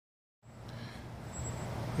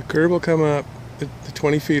The curb will come up, the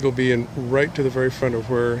 20 feet will be in right to the very front of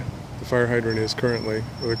where the fire hydrant is currently,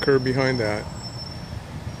 with a curb behind that.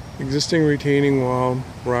 Existing retaining wall,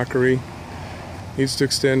 rockery, needs to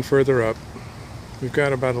extend further up. We've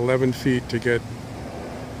got about 11 feet to get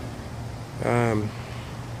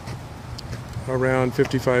around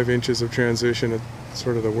 55 inches of transition at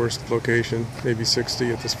sort of the worst location, maybe 60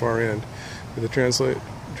 at this far end. But the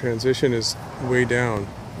transition is way down,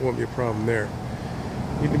 won't be a problem there.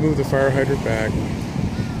 Need to move the fire hydrant back.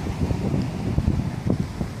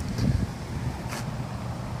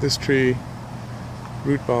 This tree,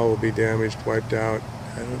 root ball will be damaged, wiped out.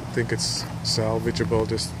 I don't think it's salvageable,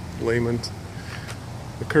 just layman.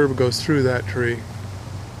 The curb goes through that tree.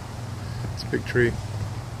 It's a big tree.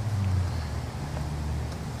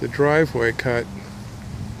 The driveway cut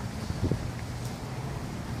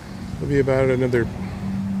will be about another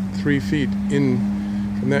 3 feet in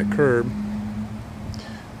from that curb.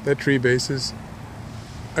 That tree base is,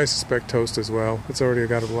 I suspect, toast as well. It's already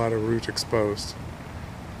got a lot of root exposed.